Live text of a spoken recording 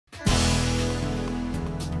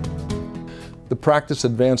The practice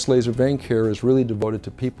Advanced Laser Vein Care is really devoted to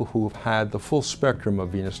people who have had the full spectrum of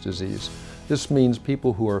venous disease. This means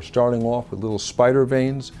people who are starting off with little spider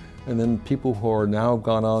veins, and then people who are now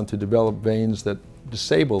gone on to develop veins that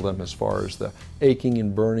disable them as far as the aching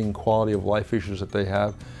and burning quality of life issues that they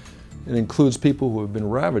have. It includes people who have been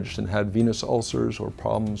ravaged and had venous ulcers or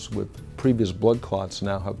problems with previous blood clots,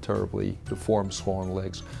 now have terribly deformed, swollen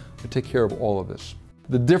legs. I take care of all of this.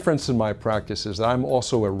 The difference in my practice is that I'm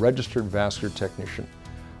also a registered vascular technician.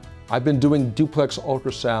 I've been doing duplex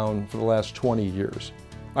ultrasound for the last 20 years.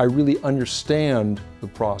 I really understand the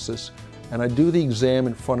process, and I do the exam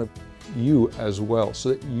in front of you as well, so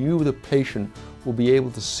that you, the patient, will be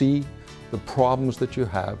able to see the problems that you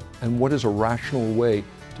have and what is a rational way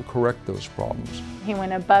to correct those problems. He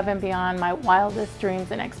went above and beyond my wildest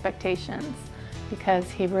dreams and expectations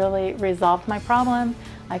because he really resolved my problem.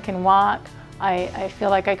 I can walk, I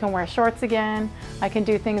feel like I can wear shorts again, I can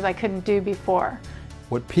do things I couldn't do before.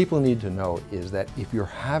 What people need to know is that if you're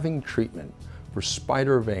having treatment for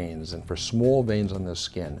spider veins and for small veins on the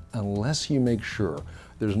skin, unless you make sure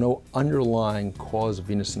there's no underlying cause of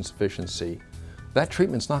venous insufficiency, that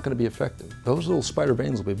treatment's not going to be effective. Those little spider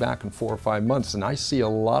veins will be back in 4 or 5 months, and I see a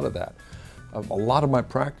lot of that. A lot of my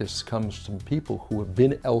practice comes from people who have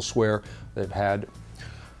been elsewhere. They've had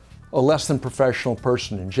a less than professional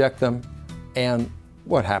person inject them, and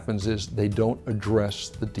what happens is they don't address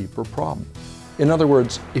the deeper problem. In other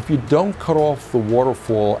words, if you don't cut off the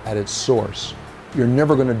waterfall at its source, you're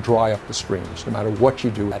never going to dry up the streams, no matter what you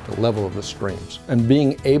do at the level of the streams. And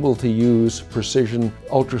being able to use precision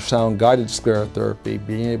ultrasound guided sclerotherapy,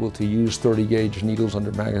 being able to use 30-gauge needles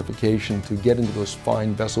under magnification to get into those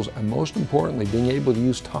fine vessels, and most importantly, being able to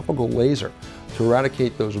use topical laser to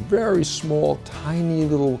eradicate those very small, tiny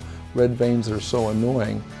little red veins that are so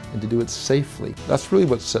annoying, and to do it safely. That's really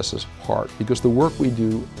what sets us apart, because the work we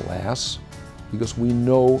do lasts, because we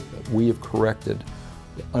know that we have corrected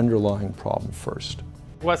the underlying problem first.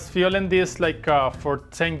 Was feeling this like for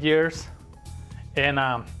 10 years, and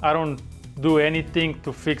I don't do anything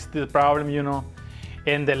to fix the problem, you know.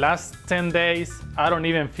 In the last 10 days, I don't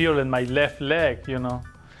even feel in my left leg, you know.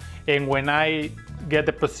 And when I get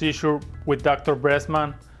the procedure with Dr.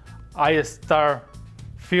 Bressman, I start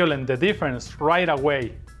feeling the difference right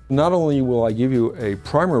away. Not only will I give you a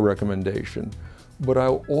primary recommendation, but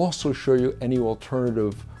I'll also show you any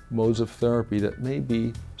alternative modes of therapy that may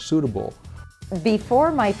be suitable.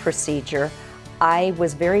 Before my procedure, I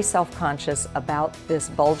was very self-conscious about this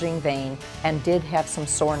bulging vein and did have some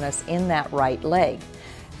soreness in that right leg.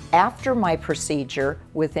 After my procedure,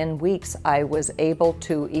 within weeks, I was able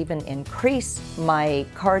to even increase my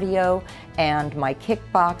cardio and my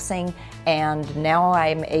kickboxing, and now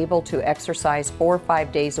I'm able to exercise 4 or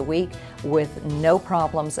 5 days a week with no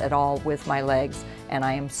problems at all with my legs. And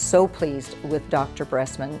I am so pleased with Dr.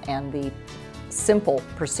 Bressman and the simple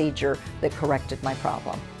procedure that corrected my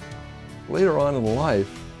problem. Later on in life,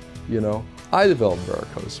 you know, I developed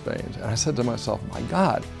varicose veins, and I said to myself, my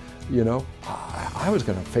God, you know, I was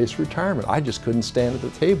going to face retirement. I just couldn't stand at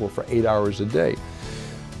the table for 8 hours a day.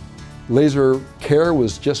 Laser care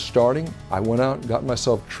was just starting. I went out and got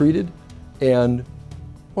myself treated, and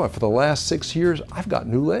boy, for the last 6 years, I've got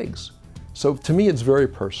new legs. So to me, it's very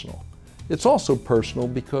personal. It's also personal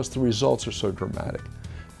because the results are so dramatic.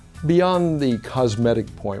 Beyond the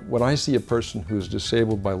cosmetic point, when I see a person who's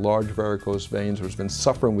disabled by large varicose veins or has been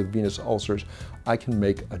suffering with venous ulcers, I can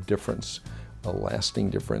make a difference, a lasting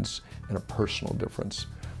difference, and a personal difference.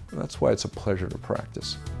 And that's why it's a pleasure to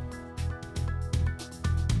practice.